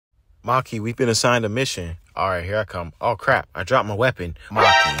Maki, we've been assigned a mission. Alright, here I come. Oh crap, I dropped my weapon.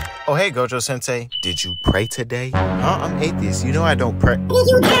 Maki. Oh hey, Gojo-sensei. Did you pray today? Huh? I'm atheist. You know I don't pray. Did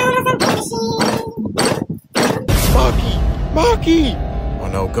you down with Maki! Maki! Oh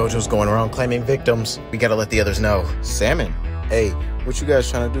no, Gojo's going around claiming victims. We gotta let the others know. Salmon? Hey, what you guys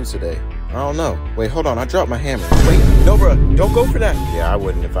trying to do today? I don't know. Wait, hold on. I dropped my hammer. Wait, no, bro. Don't go for that. Yeah, I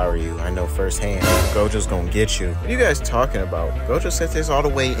wouldn't if I were you. I know firsthand. Gojo's gonna get you. What are you guys talking about? Gojo Sensei's all the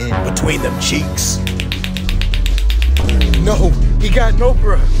way in between them cheeks. No, he got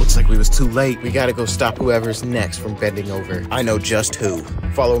Nopra. Looks like we was too late. We gotta go stop whoever's next from bending over. I know just who.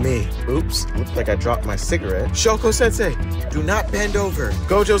 Follow me. Oops, looks like I dropped my cigarette. Shoko Sensei, do not bend over.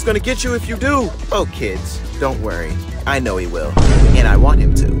 Gojo's gonna get you if you do. Oh, kids, don't worry. I know he will. And I want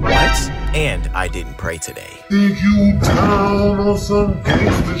him to. What? And I didn't pray today. Think you down on some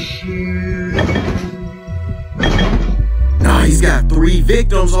gangsta shit? Nah, he's got 3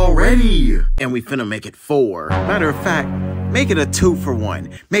 victims already. And we finna make it 4. Matter of fact, make it a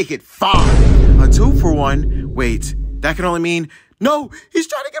 2-for-1. Make it 5. A 2-for-1? Wait, that can only mean, no, he's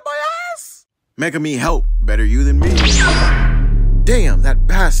trying to get my ass. Mega me help. Better you than me. Damn, that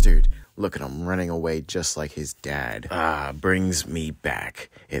bastard. Look at him running away just like his dad. Brings me back.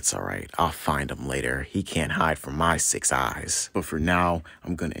 It's alright, I'll find him later. He can't hide from my 6 eyes. But for now,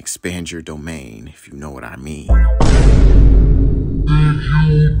 I'm gonna expand your domain, if you know what I mean. Think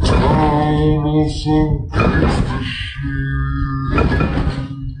you down on some gangsta